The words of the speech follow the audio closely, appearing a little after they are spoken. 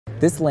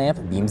This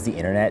lamp beams the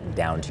internet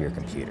down to your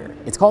computer.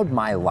 It's called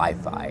My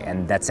Wi-Fi,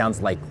 and that sounds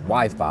like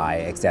Wi-Fi,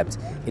 except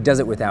it does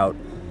it without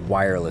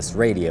wireless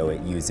radio. It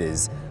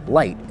uses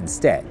light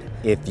instead.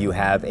 If you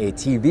have a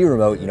TV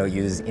remote, it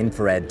uses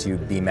infrared to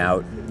beam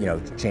out,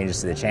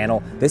 changes to the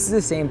channel. This is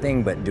the same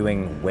thing, but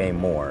doing way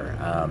more.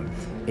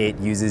 It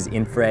uses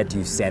infrared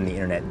to send the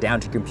internet down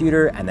to your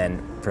computer, and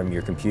then from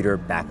your computer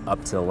back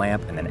up to the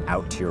lamp, and then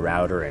out to your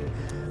router and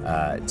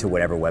to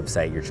whatever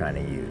website you're trying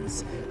to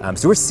use.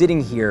 So we're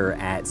sitting here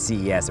at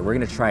CES, and we're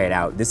gonna try it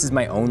out. This is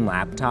my own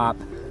laptop.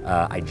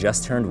 I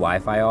just turned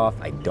Wi-Fi off.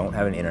 I don't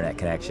have an internet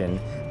connection,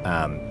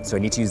 so I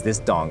need to use this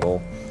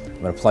dongle.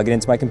 I'm gonna plug it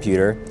into my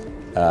computer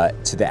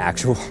to the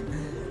actual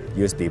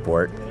USB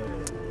port,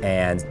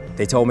 and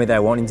they told me that I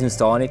won't need to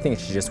install anything. It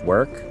should just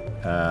work.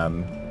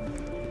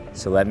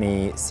 So let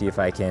me see if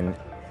I can,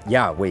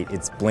 yeah, wait,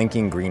 it's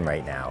blinking green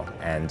right now.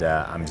 And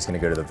I'm just gonna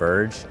go to the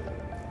Verge.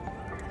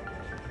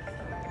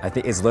 I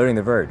think it's loading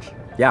the Verge.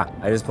 Yeah,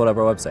 I just pulled up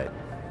our website.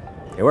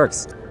 It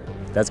works,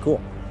 that's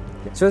cool.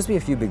 So there's be a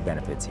few big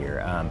benefits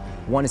here.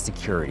 One is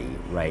security,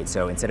 right?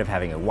 So instead of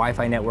having a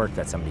Wi-Fi network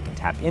that somebody can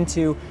tap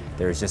into,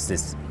 there's just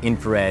this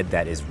infrared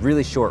that is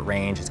really short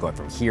range. It's going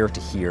from here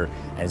to here,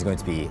 and it's going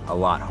to be a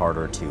lot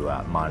harder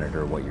to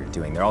monitor what you're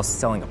doing. They're also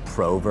selling a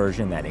pro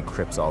version that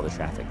encrypts all the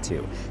traffic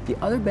too. The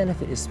other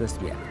benefit is supposed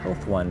to be a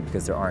health one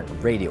because there aren't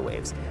radio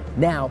waves.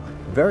 Now,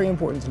 very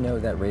important to know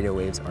that radio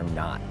waves are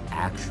not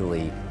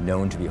actually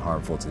known to be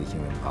harmful to the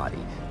human body.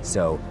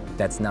 So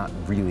that's not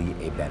really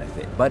a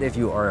benefit. But if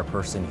you are a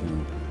person who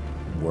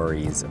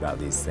worries about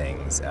these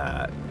things,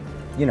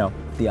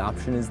 the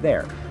option is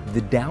there.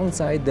 The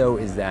downside though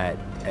is that,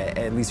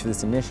 at least for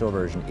this initial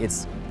version,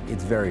 it's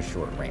very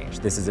short range.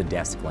 This is a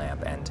desk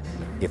lamp, and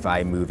if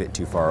I move it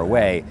too far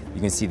away,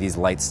 you can see these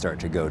lights start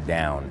to go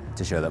down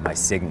to show that my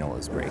signal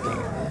is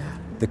breaking.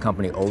 The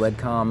company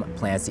OLEDcom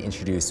plans to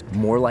introduce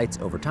more lights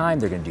over time.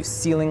 They're going to do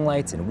ceiling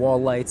lights and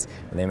wall lights,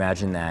 and they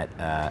imagine that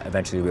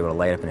eventually you'll be able to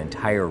light up an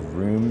entire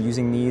room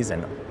using these,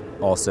 and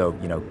also,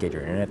 get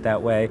your internet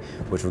that way,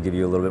 which will give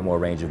you a little bit more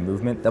range of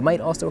movement. That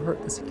might also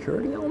hurt the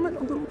security element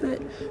a little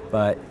bit,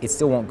 but it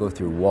still won't go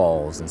through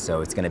walls, and so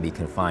it's going to be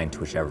confined to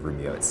whichever room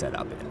you have it set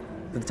up in.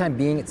 For the time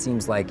being, it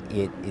seems like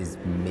it is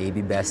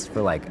maybe best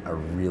for like a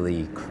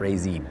really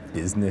crazy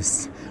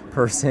business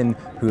person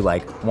who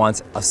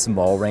wants a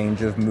small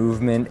range of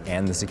movement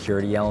and the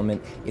security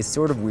element. It's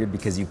sort of weird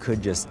because you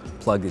could just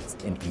plug an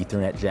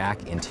Ethernet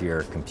jack into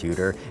your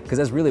computer, because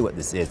that's really what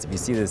this is. If you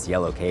see this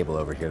yellow cable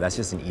over here, that's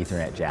just an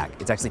Ethernet jack.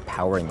 It's actually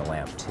powering the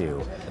lamp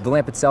too. The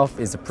lamp itself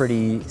is a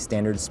pretty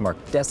standard smart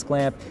desk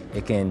lamp.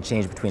 It can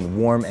change between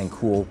warm and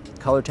cool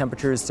color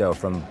temperatures, so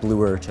from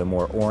bluer to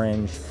more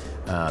orange.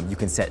 You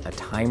can set a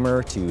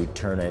timer to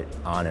turn it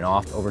on and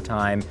off over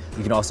time.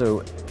 You can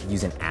also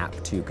use an app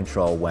to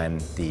control when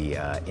the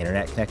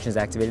internet connection is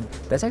activated.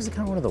 That's actually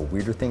kind of one of the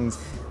weirder things.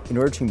 In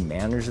order to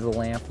manage the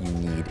lamp, you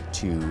need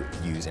to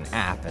use an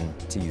app, and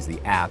to use the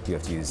app, you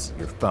have to use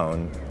your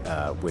phone,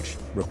 which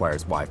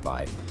requires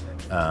Wi-Fi.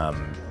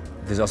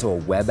 There's also a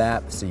web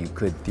app, so you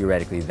could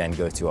theoretically then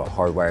go to a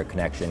hardwired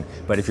connection.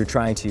 But if you're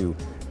trying to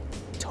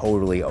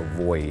totally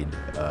avoid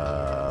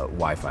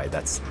Wi-Fi,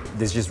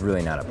 there's just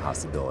really not a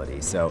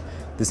possibility. So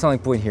the selling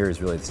point here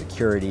is really the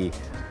security.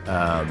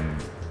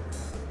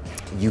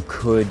 You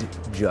could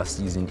just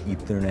use an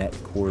Ethernet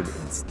cord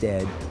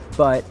instead,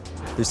 but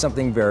there's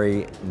something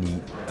very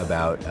neat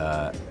about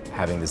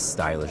having this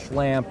stylish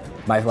lamp.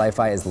 My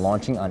Wi-Fi is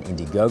launching on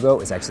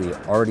Indiegogo. It's actually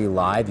already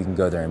live. You can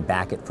go there and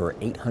back it for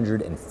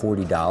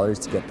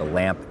 $840 to get the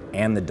lamp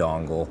and the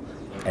dongle,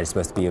 and it's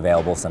supposed to be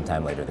available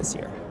sometime later this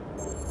year.